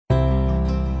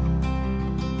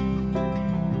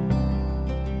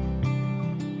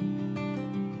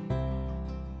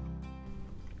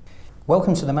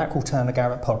Welcome to the Mackerel Turner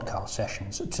Garrett podcast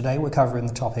sessions. Today we're covering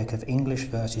the topic of English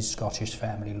versus Scottish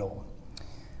family law.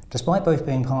 Despite both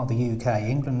being part of the UK,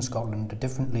 England and Scotland are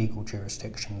different legal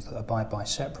jurisdictions that abide by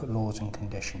separate laws and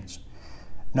conditions.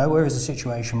 Nowhere is the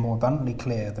situation more abundantly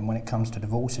clear than when it comes to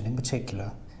divorce and in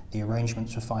particular, the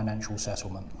arrangements for financial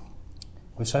settlement.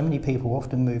 With so many people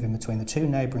often moving between the two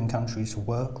neighbouring countries for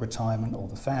work, retirement or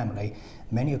the family,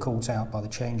 many are caught out by the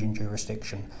change in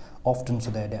jurisdiction, often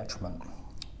to their detriment.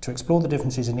 To explore the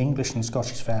differences in English and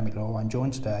Scottish family law, I'm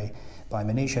joined today by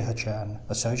Manisha Hachurn,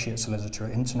 Associate Solicitor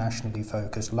at internationally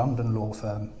focused London law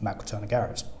firm Mackerel Turner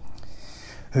Garrett,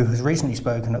 who has recently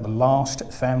spoken at the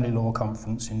last family law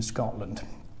conference in Scotland.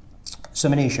 So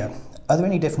Manisha, are there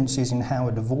any differences in how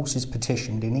a divorce is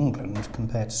petitioned in England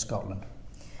compared to Scotland?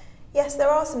 Yes,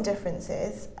 there are some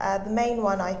differences. The main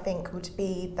one I think would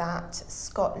be that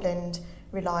Scotland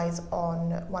relies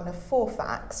on one of 4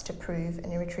 facts to prove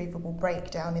an irretrievable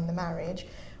breakdown in the marriage,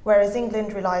 whereas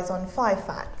England relies on 5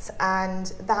 facts, and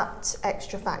that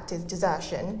extra fact is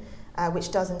desertion,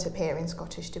 which doesn't appear in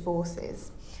Scottish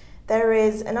divorces. There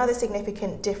is another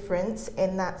significant difference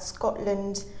in that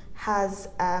Scotland has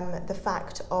the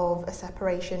fact of a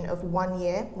separation of 1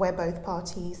 year, where both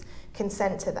parties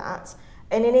consent to that.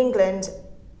 And in England,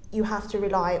 you have to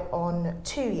rely on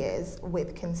 2 years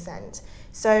with consent.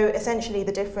 So essentially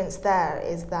the difference there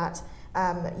is that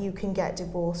you can get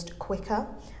divorced quicker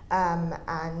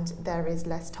and there is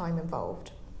less time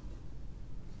involved.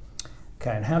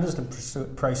 Okay, and how does the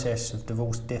process of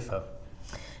divorce differ?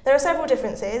 There are several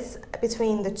differences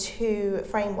between the two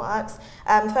frameworks.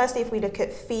 Firstly, if we look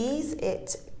at fees,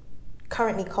 it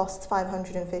currently costs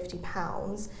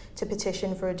 £550 to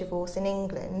petition for a divorce in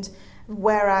England,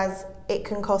 whereas it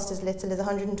can cost as little as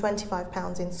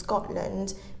 £125 in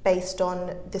Scotland based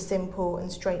on the simple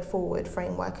and straightforward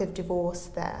framework of divorce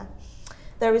there.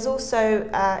 There is also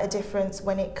a difference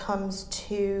when it comes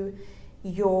to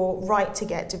your right to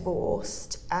get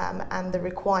divorced and the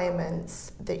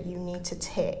requirements that you need to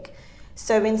tick.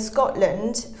 So in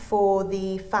Scotland, for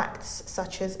the facts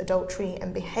such as adultery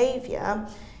and behaviour,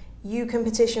 you can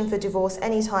petition for divorce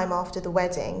any time after the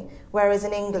wedding, whereas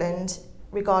in England,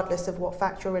 regardless of what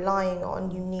fact you're relying on,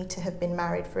 you need to have been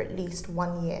married for at least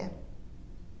 1 year.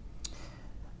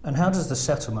 And how does the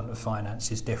settlement of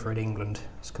finances differ in England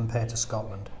as compared to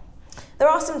Scotland? There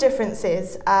are some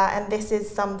differences, and this is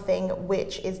something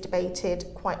which is debated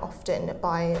quite often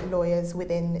by lawyers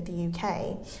within the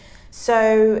UK.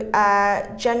 So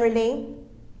generally,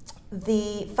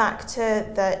 the factor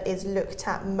that is looked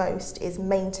at most is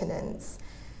maintenance.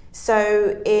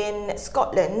 So in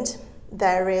Scotland,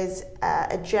 there is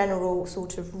a general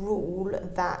sort of rule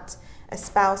that a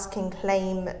spouse can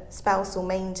claim spousal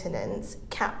maintenance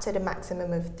capped at a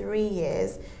maximum of 3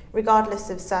 years, regardless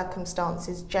of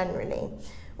circumstances generally.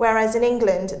 Whereas in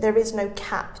England, there is no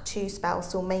cap to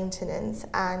spousal maintenance,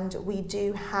 and we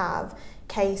do have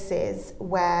cases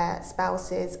where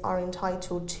spouses are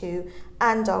entitled to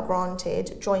and are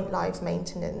granted joint lives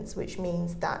maintenance, which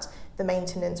means that the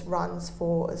maintenance runs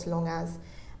for as long as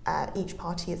each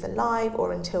party is alive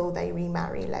or until they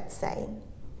remarry, let's say.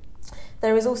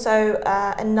 There is also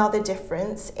another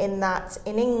difference in that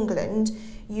in England,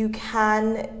 you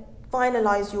can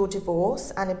finalise your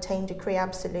divorce and obtain decree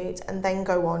absolute and then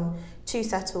go on to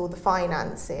settle the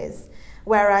finances.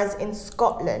 Whereas in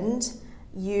Scotland,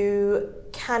 you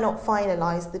cannot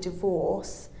finalise the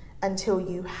divorce until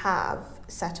you have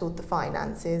settled the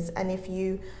finances, and if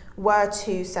you were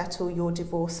to settle your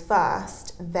divorce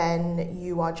first, then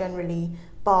you are generally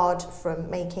barred from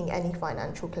making any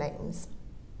financial claims.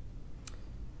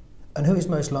 And who is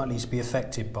most likely to be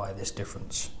affected by this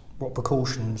difference? What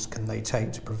precautions can they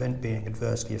take to prevent being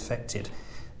adversely affected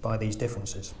by these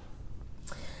differences?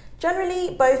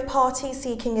 Generally, both parties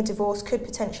seeking a divorce could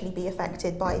potentially be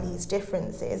affected by these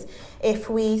differences. If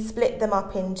we split them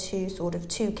up into sort of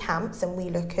 2 camps and we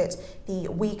look at the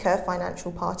weaker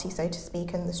financial party, so to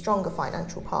speak, and the stronger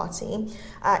financial party,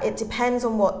 it depends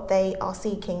on what they are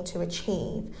seeking to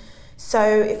achieve. So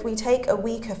if we take a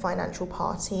weaker financial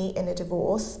party in a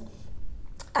divorce,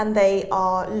 and they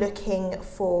are looking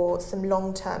for some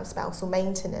long-term spousal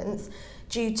maintenance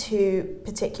due to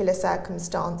particular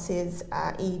circumstances,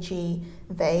 e.g.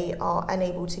 they are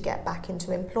unable to get back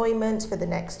into employment for the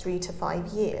next 3 to 5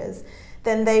 years,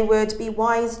 then they would be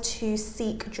wise to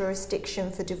seek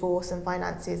jurisdiction for divorce and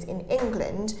finances in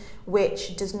England,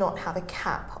 which does not have a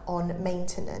cap on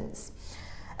maintenance.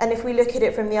 And if we look at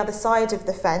it from the other side of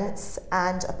the fence,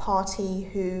 and a party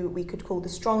who we could call the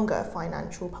stronger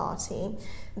financial party,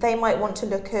 they might want to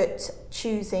look at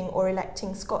choosing or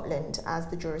electing Scotland as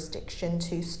the jurisdiction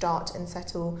to start and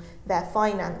settle their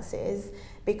finances,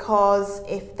 because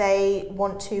if they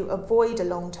want to avoid a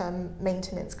long-term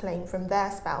maintenance claim from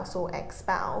their spouse or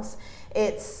ex-spouse,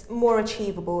 it's more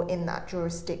achievable in that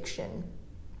jurisdiction.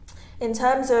 In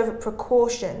terms of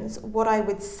precautions, what I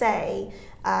would say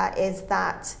is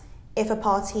that if a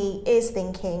party is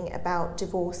thinking about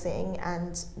divorcing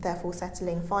and therefore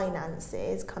settling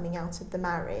finances coming out of the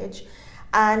marriage,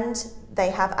 and they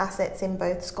have assets in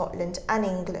both Scotland and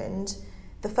England,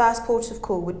 the first port of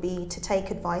call would be to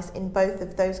take advice in both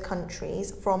of those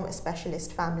countries from a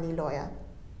specialist family lawyer.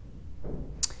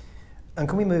 And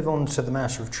can we move on to the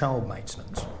matter of child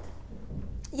maintenance?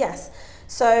 Yes,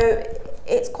 so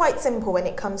it's quite simple when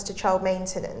it comes to child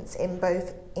maintenance in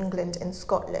both England and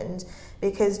Scotland,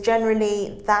 because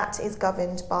generally that is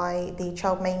governed by the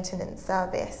Child Maintenance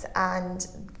Service, and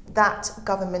that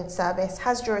government service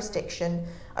has jurisdiction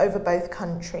over both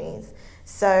countries.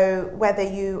 So whether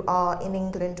you are in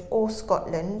England or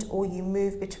Scotland, or you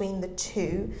move between the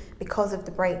two because of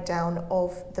the breakdown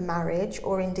of the marriage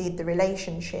or indeed the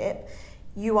relationship,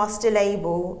 you are still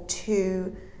able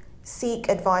to seek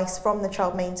advice from the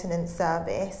Child Maintenance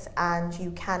Service, and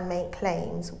you can make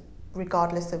claims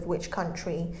regardless of which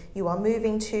country you are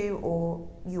moving to or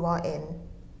you are in.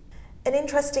 An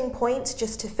interesting point,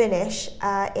 just to finish,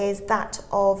 is that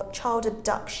of child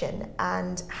abduction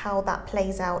and how that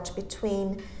plays out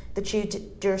between the two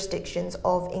jurisdictions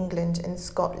of England and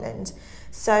Scotland.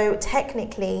 So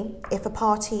technically, if a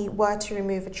party were to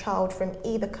remove a child from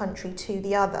either country to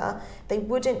the other, they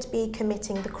wouldn't be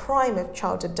committing the crime of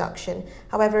child abduction.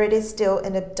 However, it is still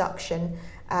an abduction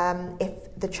if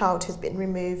the child has been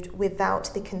removed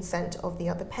without the consent of the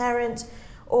other parent,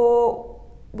 or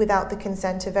without the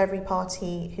consent of every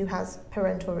party who has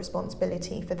parental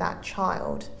responsibility for that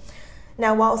child.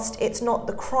 Now, whilst it's not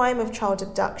the crime of child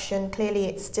abduction, clearly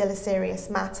it's still a serious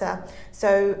matter.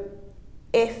 So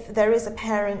if there is a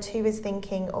parent who is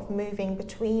thinking of moving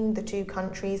between the two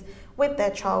countries with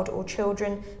their child or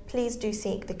children, please do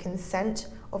seek the consent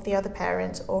of the other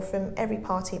parent or from every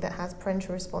party that has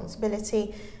parental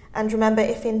responsibility. And remember,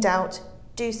 if in doubt,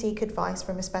 do seek advice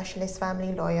from a specialist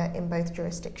family lawyer in both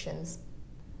jurisdictions.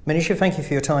 Manisha, thank you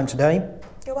for your time today.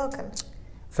 You're welcome.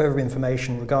 Further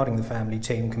information regarding the family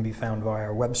team can be found via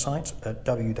our website at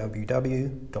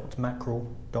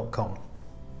www.mackerel.com.